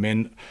by the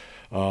men,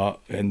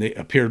 and they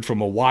appeared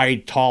from a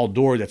wide, tall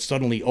door that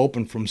suddenly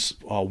opened from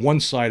one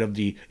side of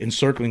the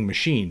encircling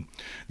machine.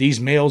 These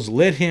males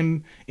led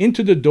him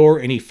into the door,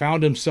 and he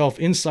found himself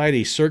inside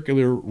a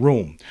circular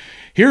room.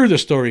 Here the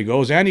story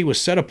goes, Andy was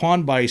set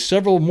upon by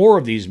several more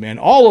of these men,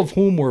 all of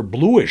whom were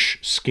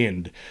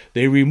bluish-skinned.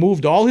 They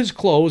removed all his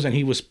clothes, and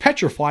he was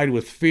petrified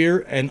with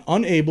fear and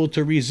unable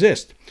to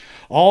resist.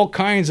 All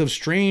kinds of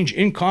strange,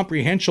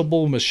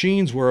 incomprehensible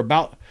machines were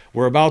about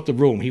the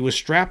room. He was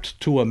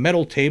strapped to a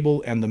metal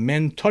table, and the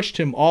men touched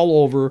him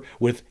all over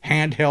with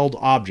handheld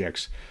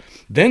objects.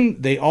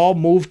 Then they all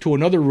moved to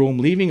another room,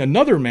 leaving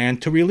another man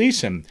to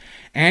release him.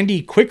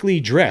 Andy quickly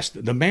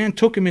dressed. The man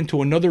took him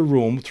into another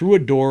room through a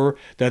door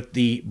that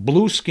the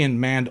blue-skinned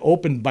man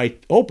opened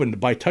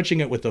by touching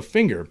it with a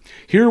finger.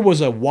 Here was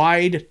a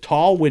wide,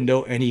 tall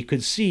window, and he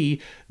could see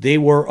they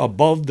were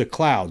above the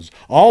clouds.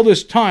 All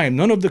this time,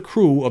 none of the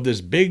crew of this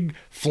big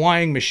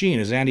flying machine,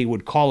 as Andy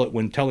would call it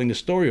when telling the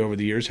story over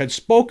the years, had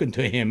spoken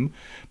to him,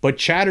 but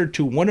chattered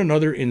to one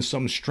another in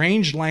some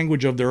strange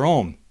language of their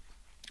own.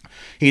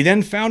 He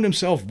then found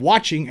himself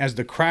watching as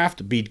the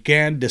craft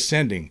began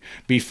descending.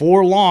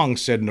 Before long,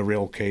 said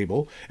Naril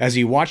Cable, as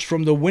he watched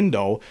from the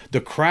window,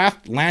 the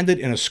craft landed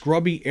in a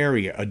scrubby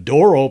area. A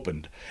door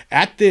opened.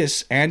 At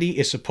this, Andy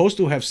is supposed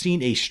to have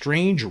seen a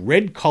strange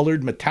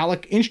red-colored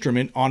metallic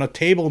instrument on a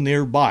table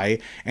nearby,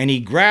 and he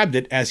grabbed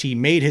it as he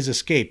made his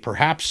escape,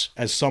 perhaps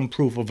as some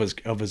proof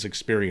of his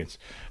experience.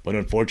 But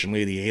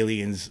unfortunately, the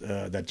aliens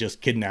that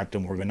just kidnapped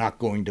him were not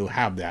going to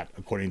have that,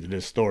 according to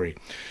this story.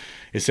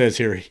 It says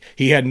here,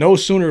 he had no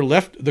sooner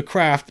left the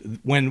craft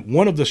when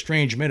one of the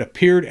strange men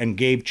appeared and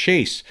gave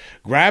chase.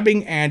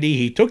 Grabbing Andy,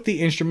 he took the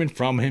instrument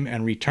from him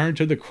and returned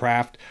to the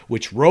craft,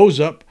 which rose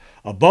up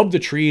above the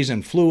trees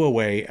and flew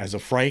away as a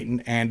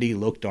frightened Andy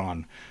looked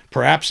on.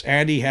 Perhaps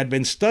Andy had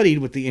been studied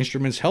with the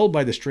instruments held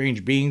by the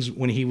strange beings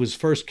when he was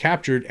first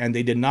captured, and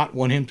they did not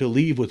want him to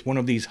leave with one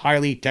of these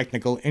highly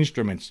technical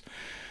instruments.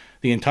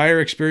 The entire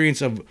experience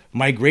of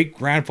my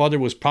great-grandfather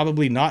was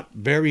probably not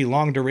very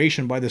long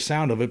duration by the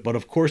sound of it, but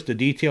of course the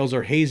details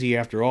are hazy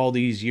after all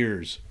these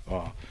years,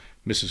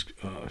 Mrs.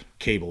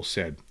 Cable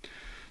said.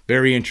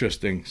 Very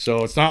interesting.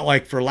 So it's not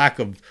like for lack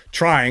of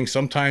trying.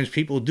 Sometimes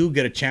people do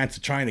get a chance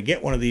of trying to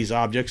get one of these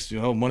objects,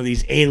 one of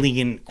these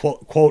alien,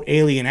 quote,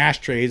 alien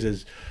ashtrays,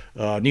 as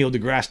Neil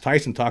deGrasse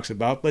Tyson talks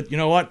about. But you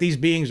know what? These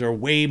beings are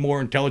way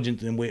more intelligent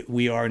than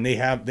we are,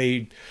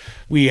 and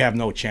we have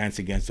no chance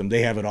against them.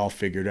 They have it all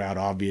figured out,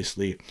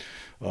 obviously.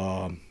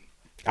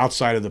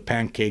 Outside of the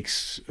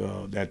pancakes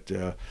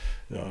that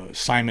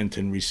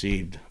Simonton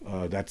received,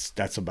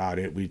 that's about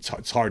it.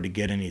 It's hard to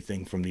get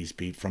anything from these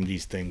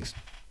things.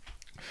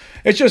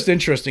 It's just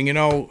interesting,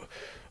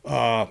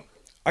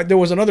 there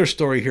was another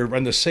story here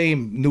in the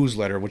same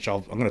newsletter, which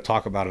I'm going to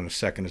talk about in a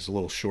second. It's a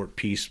little short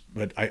piece,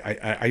 but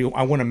I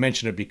want to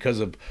mention it because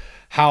of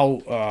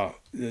how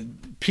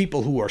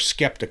people who are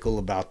skeptical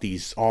about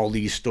all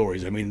these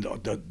stories. I mean,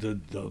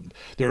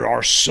 there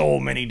are so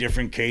many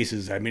different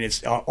cases. I mean,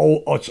 it's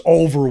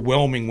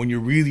overwhelming when you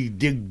really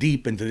dig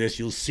deep into this.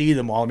 You'll see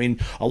them all. I mean,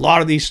 a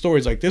lot of these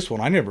stories like this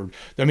one,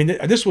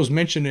 this was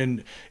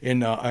mentioned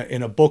in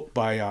a book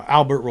by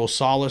Albert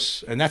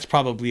Rosales, and that's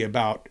probably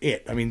about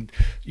it. I mean,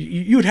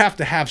 you'd have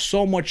to have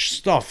so much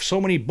stuff, so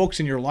many books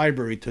in your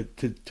library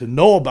to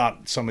know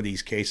about some of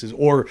these cases,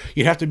 or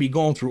you'd have to be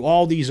going through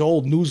all these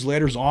old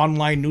newsletters,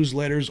 online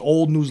newsletters,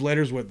 old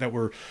newsletters that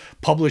were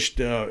published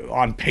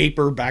on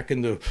paper back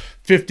in the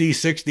 50s,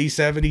 60s,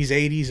 70s,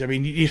 80s. I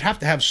mean, you'd have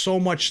to have so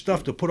much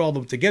stuff to put all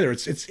them together.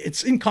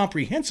 It's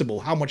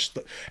incomprehensible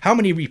how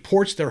many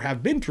reports there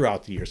have been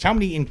throughout the years, how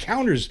many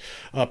encounters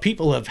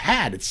people have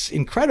had. It's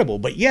incredible.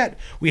 But yet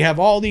we have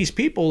all these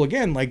people,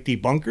 again, like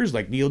debunkers,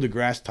 like Neil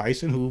deGrasse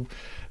Tyson, who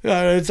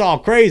it's all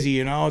crazy,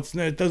 it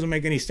doesn't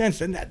make any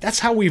sense. And that's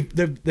how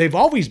they've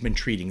always been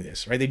treating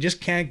this, right? They just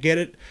can't get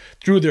it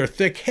through their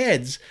thick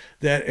heads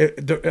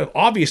that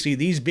obviously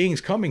these beings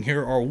coming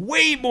here are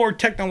way more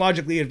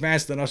technologically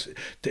advanced than us,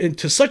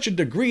 to such a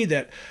degree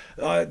that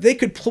they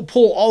could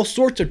pull all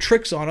sorts of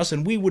tricks on us,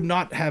 and we would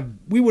not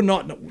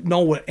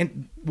know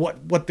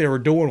what they were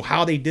doing,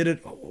 how they did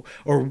it,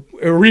 or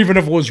even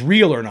if it was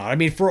real or not. I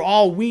mean, for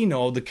all we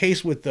know, the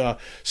case with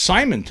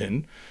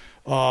Simonton,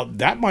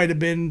 that might have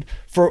been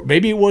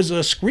maybe it was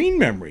a screen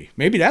memory.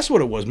 Maybe that's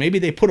what it was. Maybe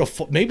they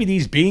maybe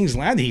these beings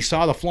landed. He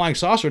saw the flying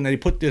saucer, and they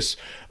put this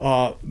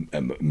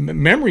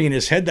memory in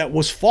his head that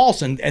was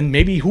false. And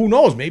maybe, who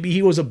knows? Maybe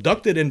he was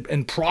abducted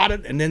and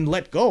prodded and then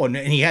let go, and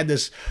he had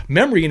this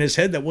memory in his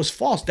head that was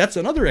false. That's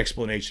another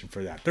explanation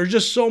for that. There's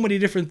just so many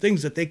different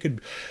things that they could.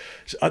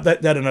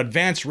 That an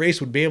advanced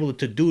race would be able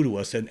to do to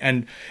us,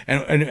 and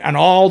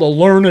all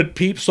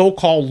the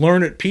so-called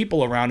learned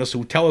people around us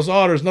who tell us,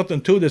 oh, there's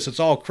nothing to this, it's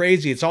all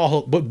crazy, it's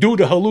all due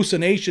to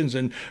hallucinations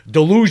and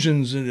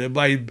delusions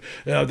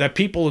that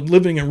people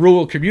living in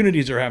rural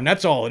communities are having.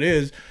 That's all it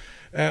is.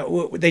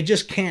 They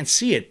just can't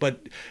see it.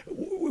 But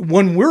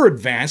when we're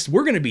advanced,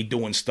 we're going to be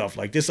doing stuff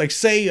like this. Like,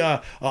 say,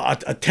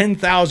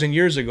 10,000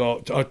 years ago,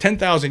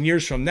 10,000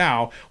 years from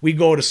now, we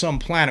go to some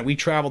planet, we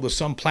travel to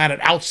some planet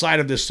outside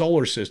of this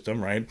solar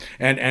system, right?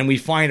 And we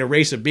find a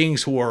race of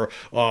beings who are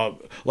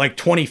like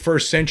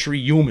 21st century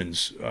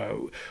humans.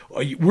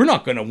 We're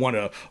not going to want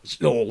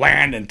to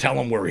land and tell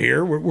them we're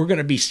here. We're going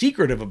to be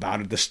secretive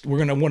about it. We're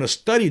going to want to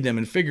study them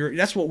and figure.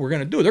 That's what we're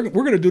going to do.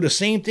 We're going to do the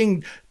same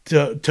thing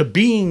to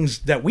beings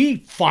that we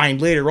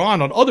find later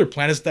on other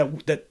planets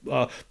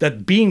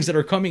that beings that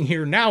are coming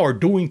here now are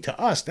doing to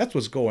us. That's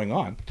what's going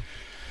on.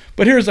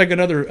 But here's like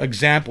another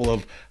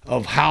example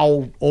of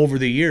how over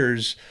the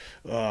years,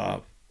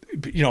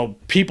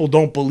 people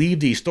don't believe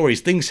these stories.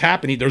 Things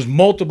happen. There's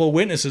multiple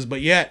witnesses, but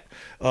yet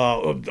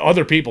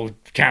other people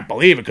can't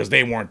believe it because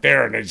they weren't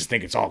there and they just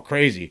think it's all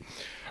crazy.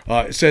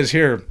 It says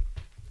here,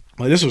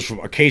 this was from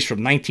a case from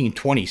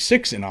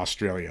 1926 in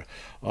Australia.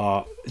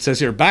 It says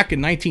here, back in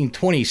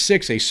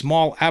 1926, a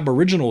small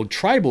Aboriginal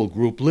tribal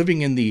group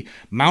living in the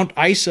Mount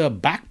Isa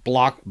back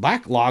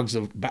blocks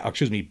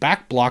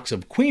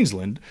of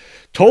Queensland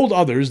told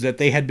others that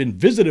they had been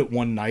visited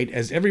one night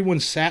as everyone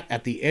sat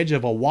at the edge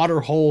of a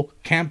waterhole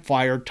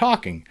campfire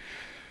talking.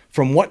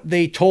 From what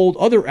they told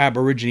other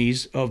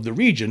Aborigines of the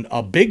region,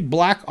 a big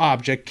black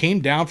object came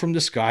down from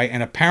the sky,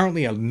 and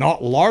apparently a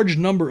not large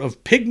number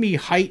of pygmy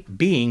height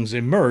beings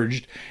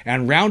emerged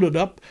and rounded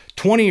up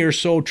 20 or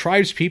so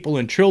tribespeople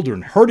and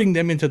children, herding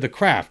them into the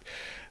craft.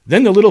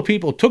 Then the little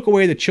people took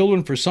away the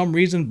children for some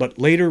reason, but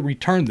later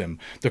returned them.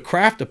 The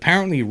craft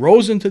apparently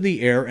rose into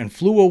the air and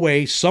flew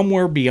away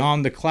somewhere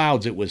beyond the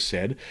clouds, it was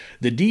said.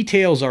 The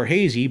details are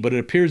hazy, but it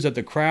appears that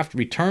the craft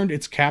returned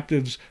its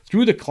captives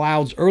through the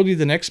clouds early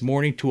the next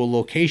morning to a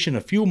location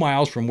a few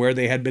miles from where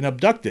they had been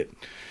abducted.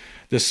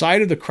 The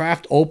side of the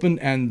craft opened,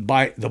 and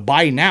the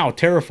by now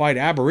terrified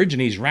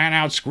Aborigines ran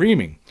out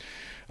screaming.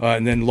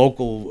 And then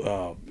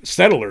local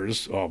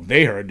settlers,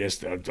 they heard this.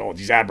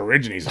 These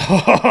Aborigines,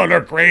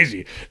 they're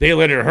crazy. They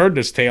later heard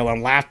this tale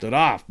and laughed it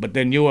off. But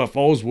then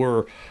UFOs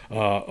were,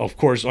 of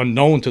course,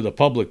 unknown to the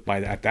public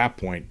at that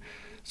point.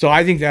 So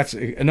I think that's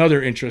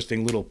another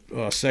interesting little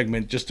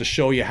segment, just to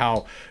show you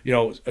how,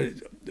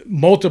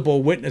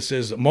 multiple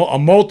witnesses, a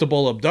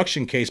multiple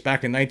abduction case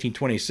back in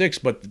 1926.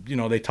 But,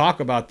 they talk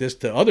about this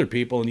to other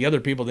people, and the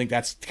other people think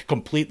that's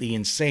completely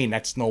insane.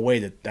 That's no way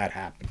that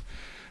happened.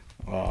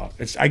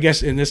 I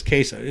guess in this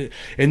case,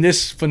 in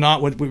this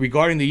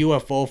regarding the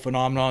UFO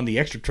phenomenon, the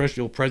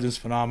extraterrestrial presence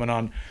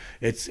phenomenon,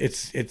 it's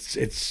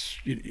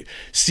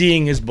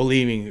seeing is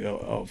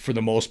believing for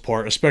the most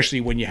part,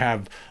 especially when you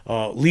have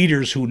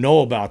leaders who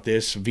know about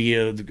this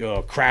via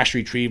crash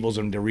retrievals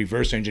and the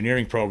reverse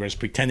engineering programs,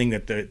 pretending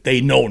that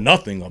they know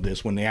nothing of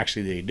this when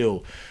they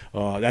do.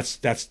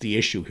 That's the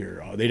issue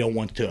here. They don't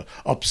want to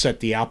upset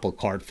the apple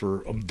cart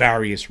for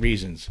various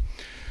reasons.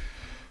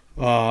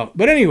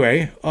 But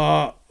anyway,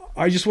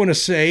 I just want to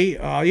say,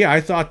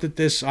 I thought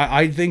that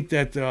I think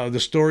that the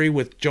story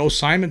with Joe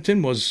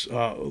Simonton was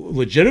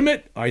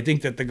legitimate. I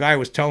think that the guy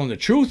was telling the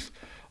truth.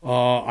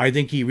 I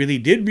think he really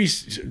did,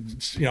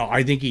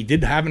 I think he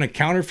did have an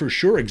encounter for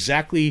sure.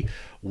 Exactly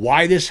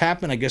why this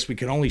happened, I guess we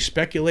can only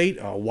speculate.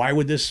 Why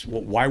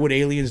would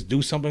aliens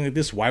do something like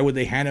this? Why would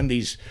they hand him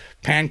these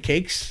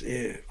pancakes?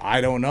 I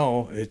don't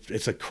know.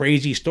 It's a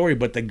crazy story,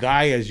 but the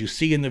guy, as you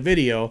see in the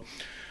video,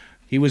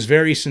 he was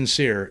very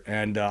sincere,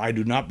 and I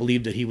do not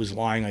believe that he was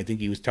lying. I think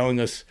he was telling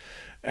us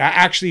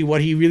actually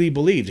what he really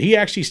believed. He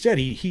actually said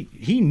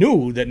he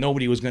knew that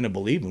nobody was going to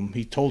believe him.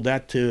 He told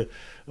that to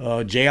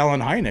J.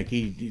 Allen Hynek.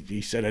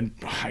 He said,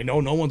 I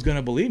know no one's going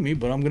to believe me,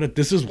 but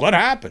this is what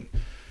happened.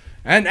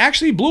 And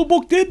actually, Blue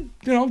Book did,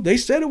 they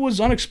said it was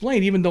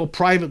unexplained, even though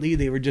privately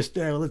they were just,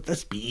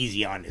 let's be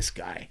easy on this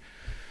guy,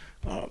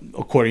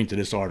 according to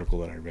this article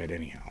that I read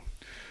anyhow.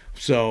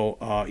 So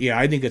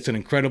I think it's an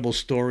incredible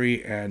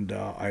story, and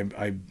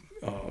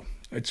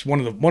it's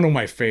one of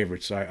my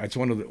favorites.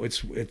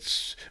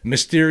 It's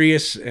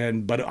mysterious,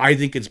 but I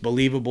think it's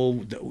believable.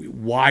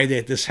 Why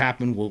this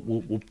happened,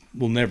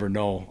 we'll never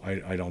know.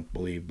 I don't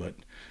believe, but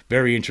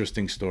very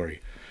interesting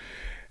story.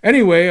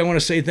 Anyway, I want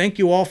to say thank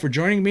you all for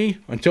joining me.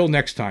 Until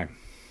next time.